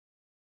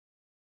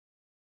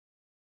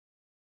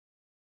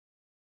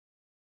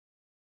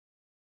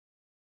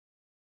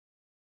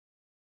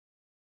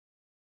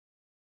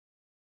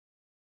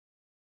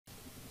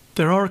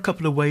There are a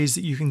couple of ways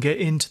that you can get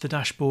into the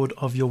dashboard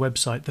of your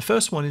website. The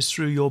first one is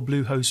through your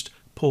Bluehost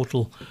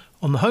portal.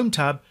 On the Home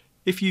tab,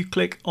 if you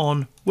click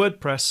on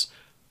WordPress,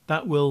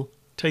 that will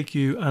take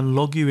you and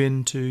log you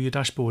into your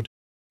dashboard.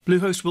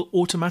 Bluehost will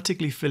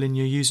automatically fill in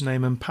your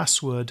username and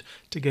password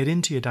to get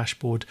into your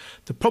dashboard.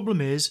 The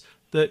problem is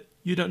that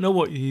you don't know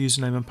what your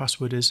username and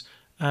password is,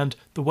 and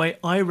the way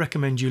I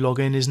recommend you log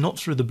in is not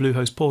through the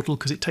Bluehost portal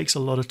because it takes a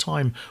lot of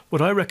time.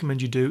 What I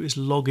recommend you do is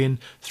log in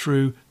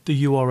through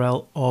the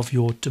URL of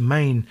your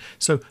domain.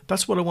 So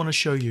that's what I want to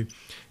show you.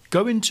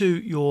 Go into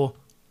your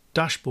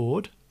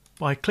dashboard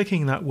by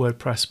clicking that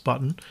WordPress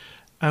button,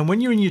 and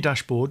when you're in your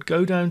dashboard,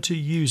 go down to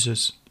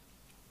Users.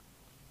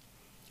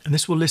 And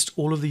this will list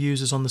all of the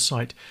users on the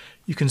site.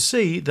 You can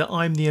see that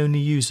I'm the only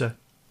user,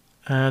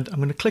 and I'm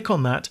going to click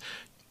on that.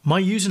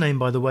 My username,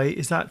 by the way,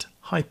 is that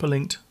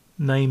hyperlinked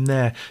name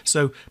there.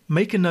 So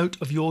make a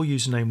note of your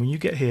username. When you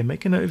get here,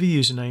 make a note of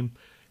your username,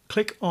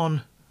 click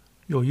on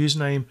your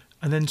username,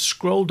 and then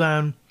scroll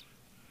down,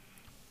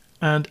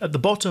 and at the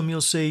bottom you'll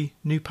see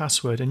new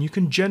password, and you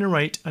can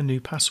generate a new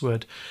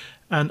password.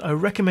 And I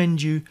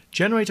recommend you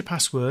generate a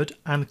password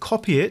and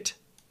copy it,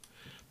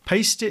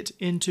 paste it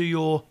into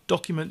your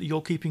document that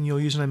you're keeping your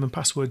username and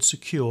password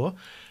secure,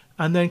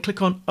 and then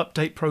click on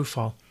Update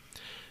Profile.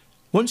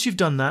 Once you've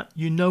done that,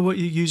 you know what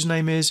your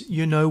username is,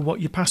 you know what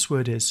your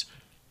password is.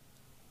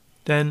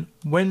 Then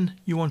when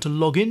you want to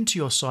log into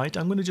your site,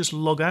 I'm going to just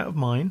log out of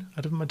mine,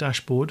 out of my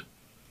dashboard.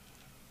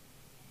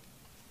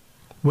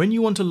 When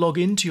you want to log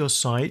into your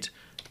site,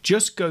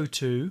 just go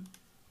to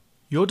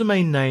your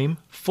domain name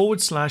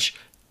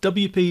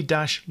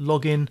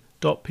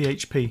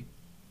 /wp-login.php.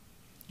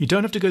 You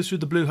don't have to go through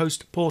the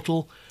Bluehost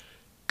portal.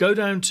 Go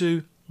down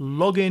to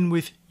login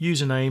with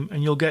username,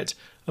 and you'll get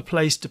a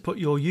place to put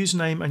your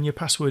username and your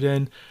password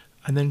in,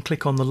 and then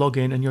click on the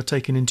login and you're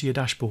taken into your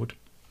dashboard.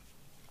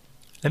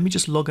 Let me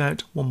just log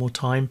out one more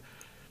time.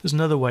 There's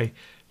another way.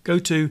 Go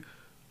to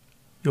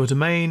your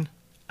domain,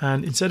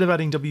 and instead of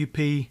adding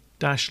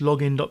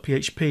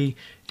wp-login.php,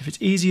 if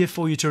it's easier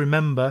for you to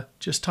remember,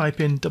 just type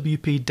in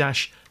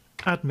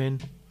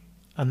wp-admin,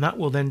 and that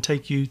will then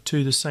take you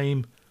to the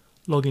same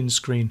login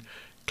screen.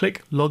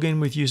 Click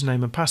login with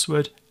username and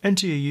password,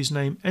 enter your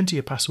username, enter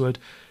your password,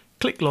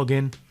 click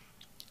login,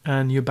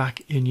 and you're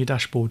back in your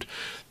dashboard.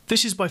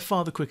 This is by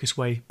far the quickest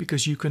way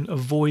because you can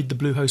avoid the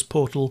Bluehost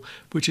portal,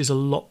 which is a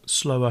lot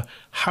slower.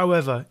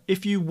 However,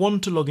 if you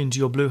want to log into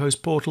your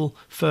Bluehost portal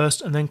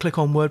first and then click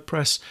on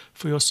WordPress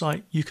for your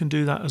site, you can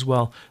do that as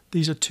well.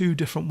 These are two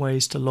different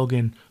ways to log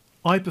in.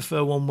 I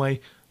prefer one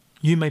way,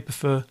 you may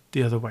prefer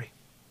the other way.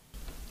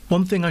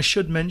 One thing I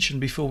should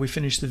mention before we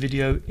finish the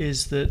video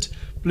is that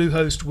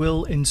Bluehost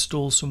will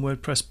install some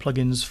WordPress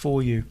plugins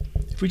for you.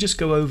 If we just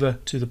go over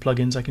to the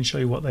plugins, I can show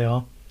you what they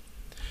are.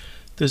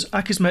 There's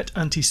Akismet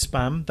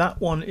Anti-Spam. That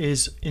one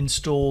is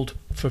installed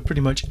for pretty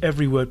much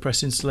every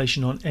WordPress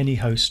installation on any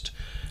host,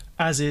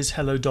 as is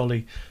Hello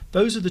Dolly.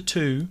 Those are the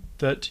two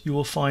that you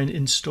will find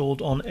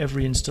installed on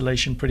every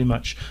installation pretty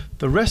much.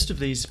 The rest of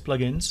these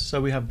plugins,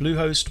 so we have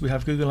Bluehost, we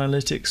have Google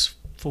Analytics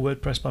for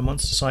WordPress by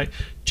Monster Site,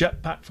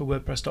 Jetpack for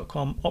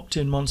WordPress.com,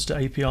 Opt-in Monster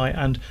API,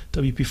 and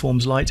WP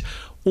Forms Lite.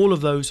 All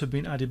of those have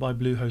been added by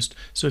Bluehost.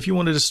 So if you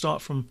wanted to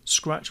start from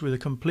scratch with a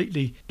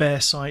completely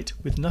bare site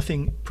with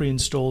nothing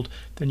pre-installed,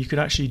 then you could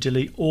actually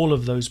delete all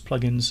of those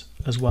plugins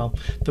as well.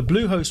 The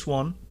Bluehost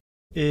one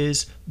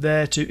is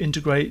there to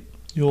integrate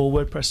your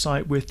WordPress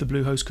site with the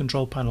Bluehost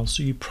control panel,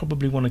 so you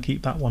probably want to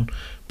keep that one,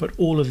 but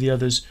all of the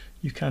others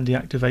you can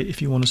deactivate if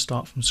you want to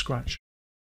start from scratch.